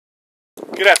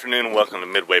Good afternoon and welcome to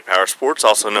Midway Power Sports,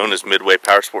 also known as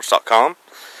MidwayPowersports.com.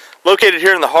 Located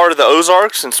here in the heart of the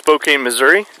Ozarks in Spokane,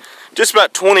 Missouri, just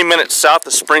about 20 minutes south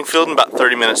of Springfield and about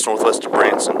 30 minutes northwest of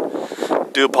Branson.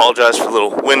 Do apologize for a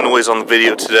little wind noise on the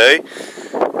video today.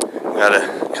 Got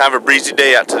a kind of a breezy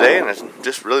day out today and there's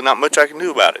just really not much I can do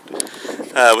about it.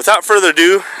 Without further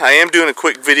ado, I am doing a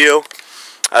quick video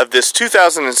of this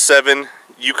 2007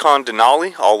 Yukon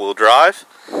Denali all-wheel drive.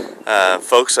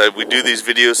 Folks, we do these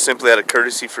videos simply out of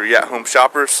courtesy for you at-home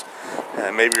shoppers.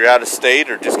 Maybe you're out of state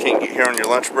or just can't get here on your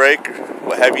lunch break or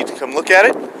what have you to come look at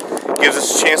it. Gives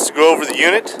us a chance to go over the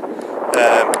unit,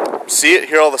 see it,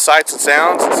 hear all the sights and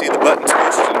sounds, and see the buttons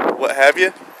pushed and what have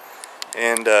you,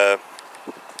 and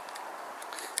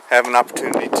have an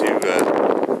opportunity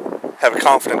to have a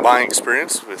confident buying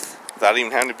experience without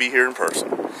even having to be here in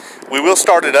person. We will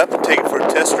start it up and take it for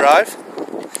a test drive.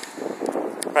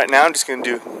 Right now I'm just going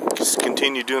to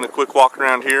continue doing a quick walk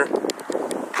around here. You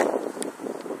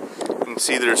can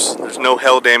see there's no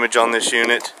hail damage on this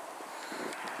unit.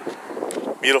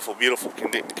 Beautiful, beautiful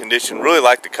condition. Really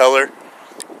like the color.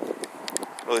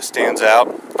 Really stands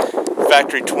out.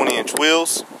 Factory 20-inch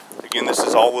wheels. Again, this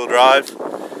is all-wheel drive.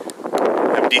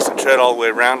 Have a decent tread all the way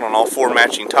around on all four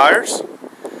matching tires.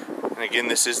 And again,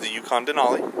 this is the Yukon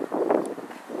Denali.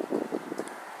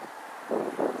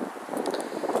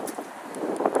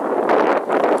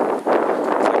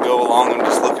 I'm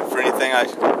just looking for anything I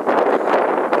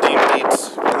deem needs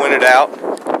pointed out. I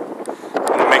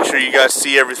want to make sure you guys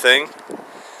see everything,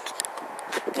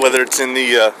 whether it's in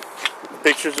the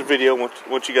pictures or video. I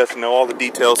want you guys to know all the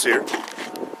details here.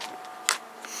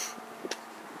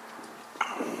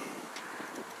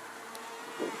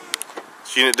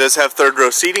 This unit does have third row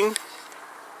seating.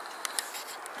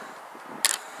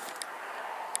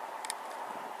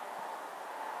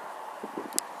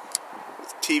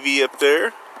 TV up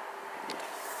there.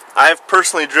 I have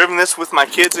personally driven this with my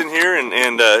kids in here, and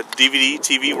DVD,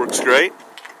 TV works great.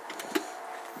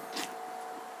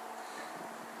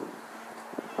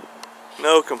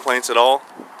 No complaints at all.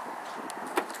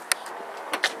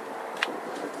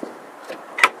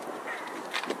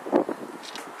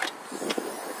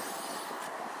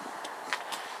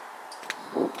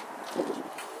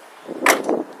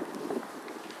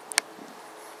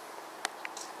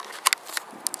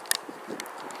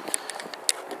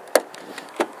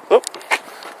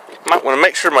 Might want to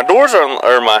make sure my doors are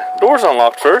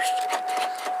unlocked first.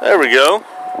 There we go.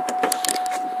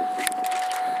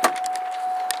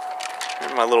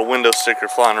 There's my little window sticker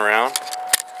flying around.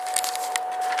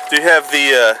 Do have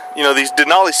the you know, these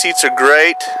Denali seats are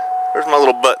great. There's my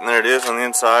little button. There it is on the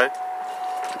inside.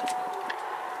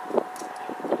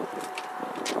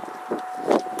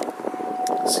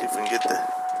 Let's see if we can get the.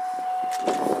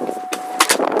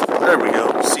 There we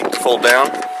go. Seat to fold down.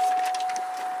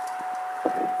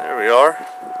 There we are.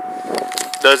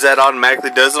 Does that automatically,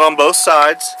 does it on both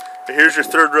sides. But here's your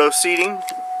third row seating.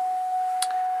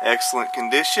 Excellent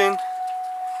condition.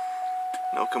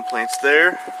 No complaints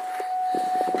there.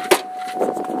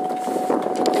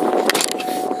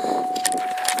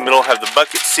 In the middle have the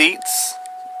bucket seats.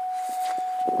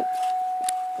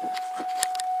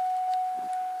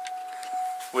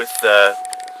 With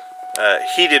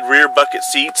heated rear bucket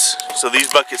seats. So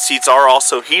these bucket seats are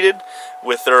also heated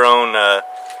with their own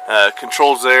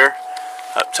controls there.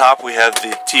 Up top we have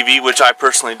the TV, which I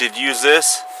personally did use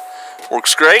this.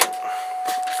 Works great.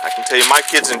 I can tell you my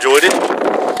kids enjoyed it.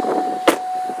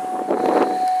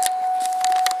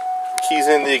 Keys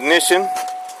in the ignition.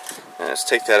 And let's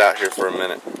take that out here for a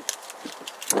minute.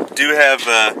 Do have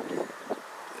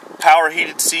power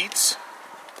heated seats.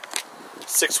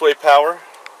 6-way power.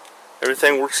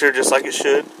 Everything works here just like it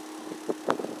should.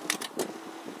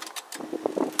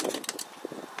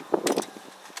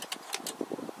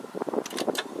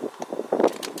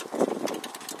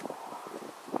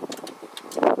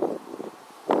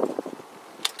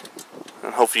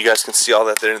 Hopefully you guys can see all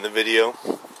that there in the video.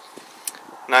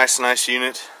 Nice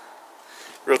unit.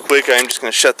 Real quick, I am just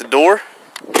going to shut the door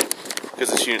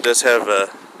because this unit does have a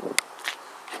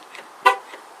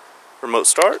remote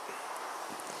start.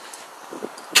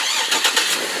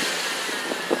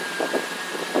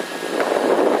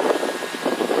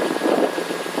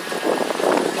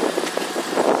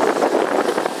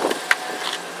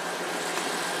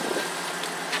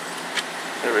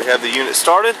 There we have the unit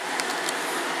started.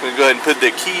 I'm going to go ahead and put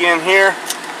the key in here.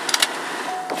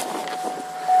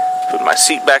 Put my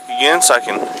seat back again so I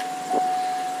can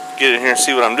get in here and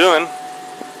see what I'm doing.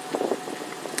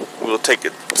 We'll take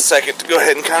a second to go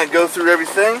ahead and kind of go through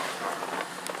everything.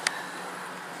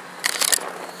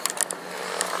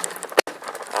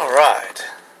 Alright.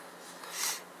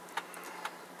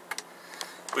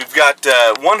 We've got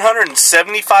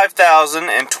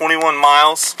 175,021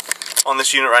 miles on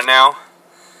this unit right now.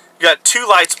 You got two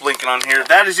lights blinking on here.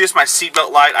 That is just my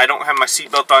seatbelt light. I don't have my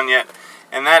seatbelt on yet.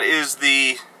 And that is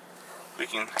the, we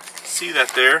can see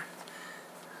that there.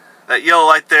 That yellow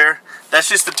light there. That's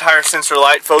just the tire sensor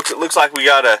light, folks. It looks like we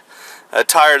got a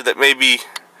tire that maybe,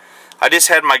 I just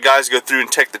had my guys go through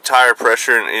and check the tire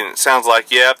pressure, and it sounds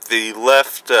like, yep, the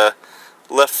left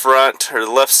front, or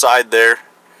the left side there,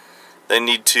 they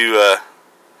need to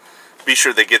be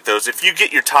sure they get those. If you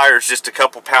get your tires just a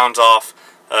couple pounds off,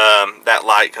 that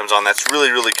light comes on. That's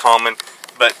really, really common.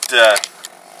 But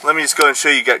let me just go ahead and show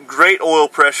you. You got great oil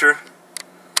pressure.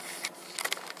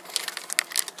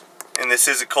 And this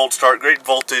is a cold start, great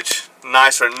voltage,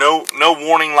 nice. No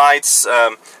warning lights,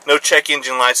 no check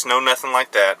engine lights, no nothing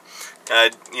like that.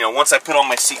 You know, once I put on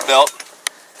my seatbelt,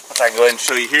 if I can go ahead and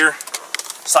show you here,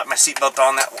 slap my seatbelt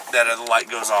on, that other light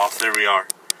goes off. There we are.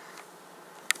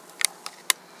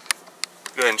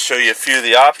 Go ahead and show you a few of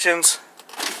the options.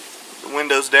 The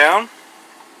windows down.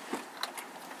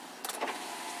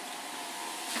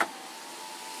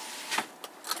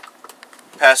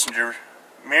 Passenger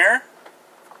mirror.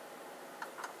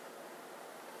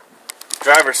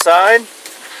 Driver's side.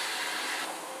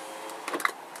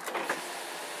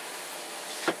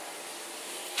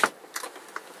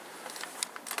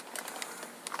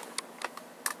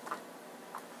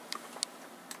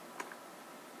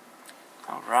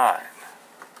 All right.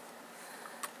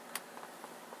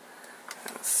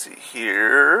 Let's see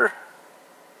here.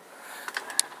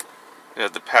 We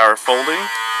have the power folding.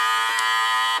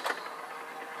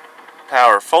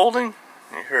 Power folding.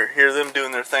 You hear them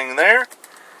doing their thing there.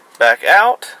 Back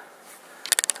out.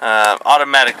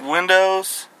 Automatic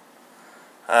windows.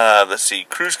 Let's see,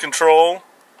 cruise control.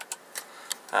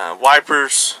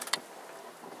 Wipers.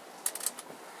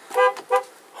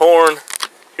 Horn.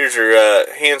 Here's your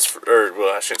hands, or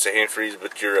well, I shouldn't say hand freeze,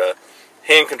 but your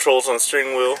hand controls on the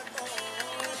steering wheel.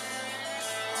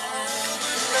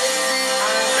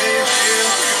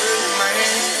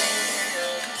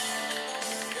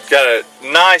 Got a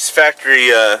nice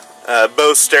factory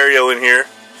Bose stereo in here.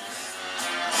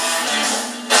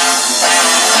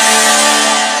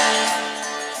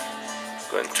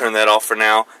 Go ahead and turn that off for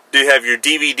now. Do have your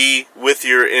DVD with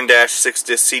your in-6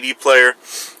 disc CD player.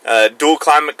 Dual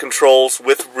climate controls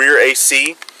with rear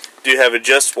AC. Do have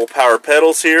adjustable power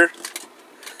pedals here.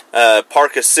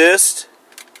 Park assist.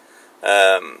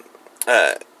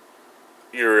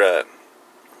 Your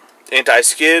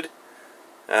anti-skid.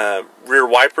 Rear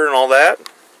wiper and all that.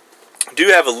 Do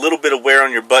have a little bit of wear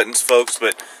on your buttons, folks,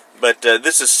 but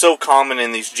this is so common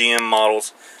in these GM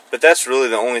models. But that's really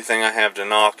the only thing I have to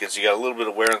knock, is you got a little bit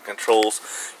of wear on the controls.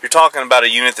 You're talking about a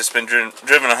unit that's been driven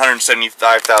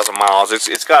 175,000 miles.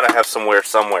 It's got to have some wear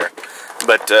somewhere.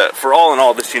 But for all in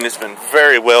all, this unit's been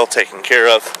very well taken care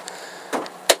of.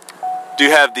 Do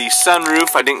have the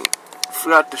sunroof. I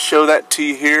forgot to show that to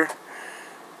you here.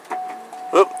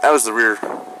 Oop, that was the rear.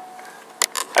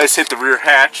 I just hit the rear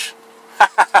hatch.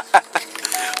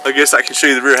 I guess I can show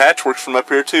you the rear hatch works from up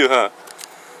here too, huh?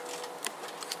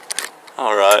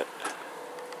 Alright.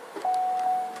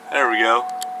 There we go.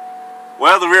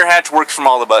 Well, the rear hatch works from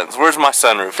all the buttons. Where's my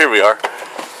sunroof? Here we are.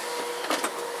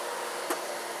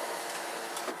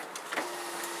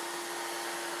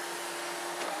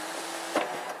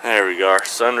 There we go.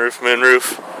 Sunroof,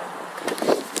 moonroof.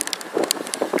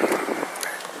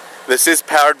 This is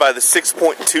powered by the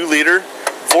 6.2 liter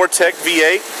VORTEC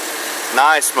V8.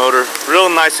 Nice motor. Real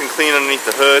nice and clean underneath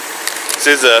the hood. This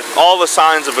is all the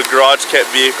signs of a garage kept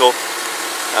vehicle.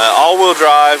 All-wheel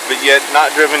drive, but yet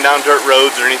not driven down dirt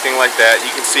roads or anything like that.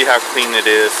 You can see how clean it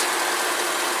is.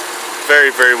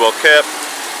 Very, very well kept.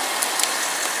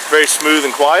 Very smooth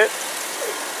and quiet.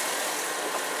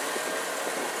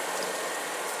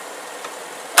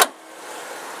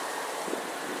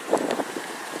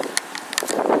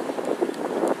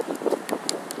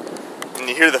 And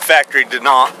you hear the factory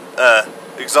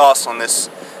exhaust on this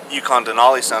Yukon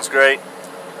Denali. Sounds great.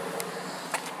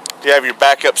 You have your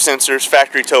backup sensors,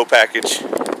 factory tow package,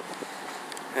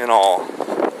 and all.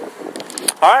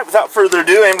 Alright, without further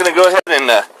ado, I'm going to go ahead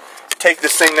and take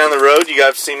this thing down the road. You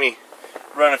guys see me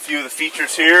run a few of the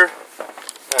features here.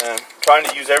 Trying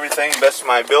to use everything best of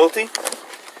my ability.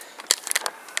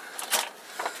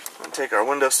 I'm going to take our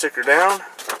window sticker down.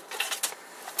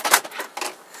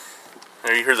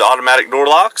 There you hear the automatic door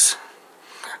locks.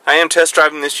 I am test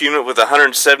driving this unit with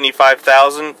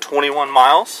 175,021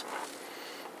 miles.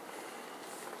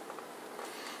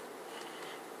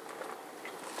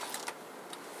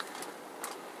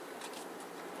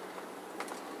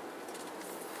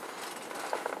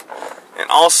 And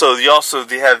also, you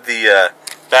have the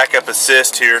backup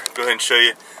assist here. Go ahead and show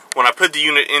you. When I put the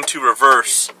unit into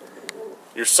reverse,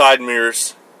 your side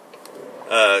mirrors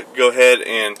go ahead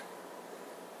and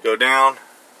go down,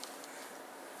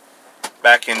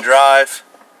 back in drive,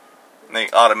 and they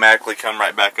automatically come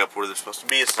right back up where they're supposed to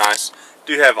be. It's nice.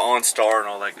 Do have OnStar and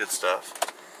all that good stuff.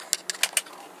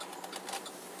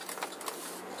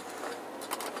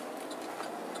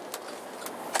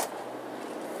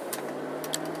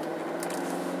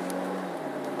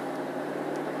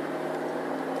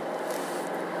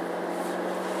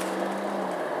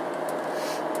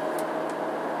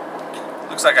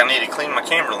 Looks like I need to clean my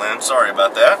camera lens. Sorry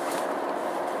about that.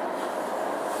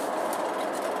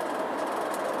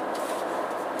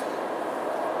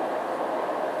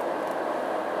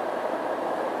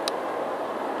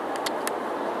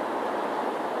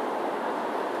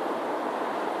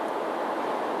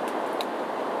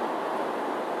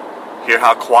 Hear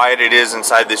how quiet it is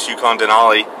inside this Yukon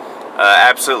Denali.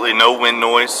 Absolutely no wind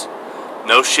noise,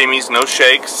 no shimmies, no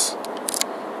shakes,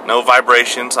 no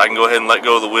vibrations. I can go ahead and let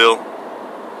go of the wheel.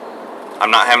 I'm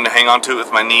not having to hang on to it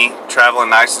with my knee. Traveling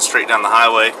nice and straight down the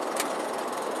highway.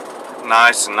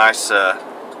 Nice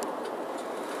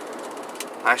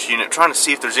unit. Trying to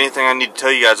see if there's anything I need to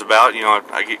tell you guys about. You know,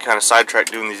 I get kind of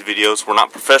sidetracked doing these videos. We're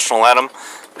not professional at them.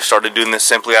 We started doing this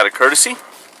simply out of courtesy.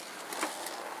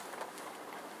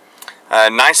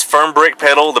 Nice firm brake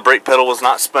pedal. The brake pedal was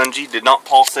not spongy, did not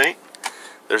pulsate.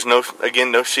 There's no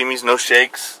shimmies, no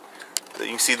shakes. You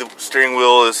can see the steering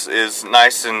wheel is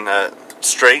nice and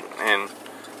straight and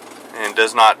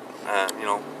does not you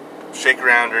know, shake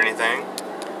around or anything.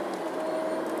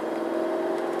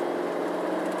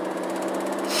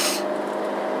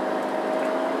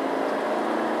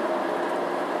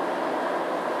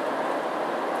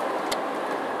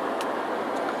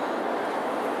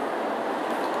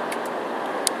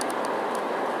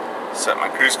 Set my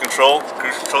cruise control.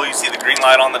 Cruise control, you see the green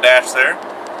light on the dash there.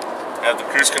 I have the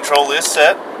cruise control list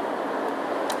set.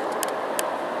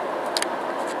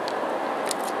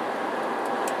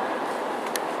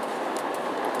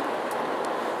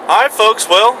 Alright folks,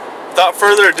 well, without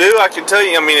further ado, I can tell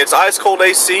you, I mean, it's ice cold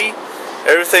AC.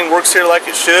 Everything works here like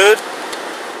it should.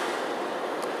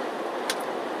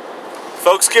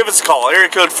 Folks, give us a call. Area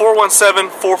code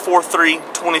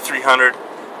 417-443-2300.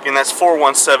 Again, that's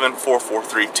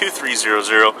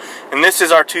 417-443-2300. And this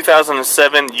is our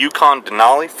 2007 Yukon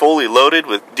Denali, fully loaded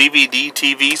with DVD,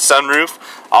 TV, sunroof,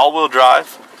 all-wheel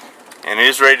drive. And it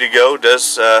is ready to go. It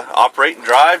does operate and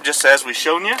drive just as we've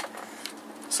shown you.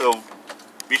 So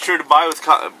be sure to buy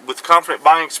with confident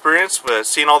buying experience.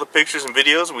 Seeing all the pictures and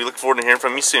videos, and we look forward to hearing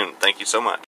from you soon. Thank you so much.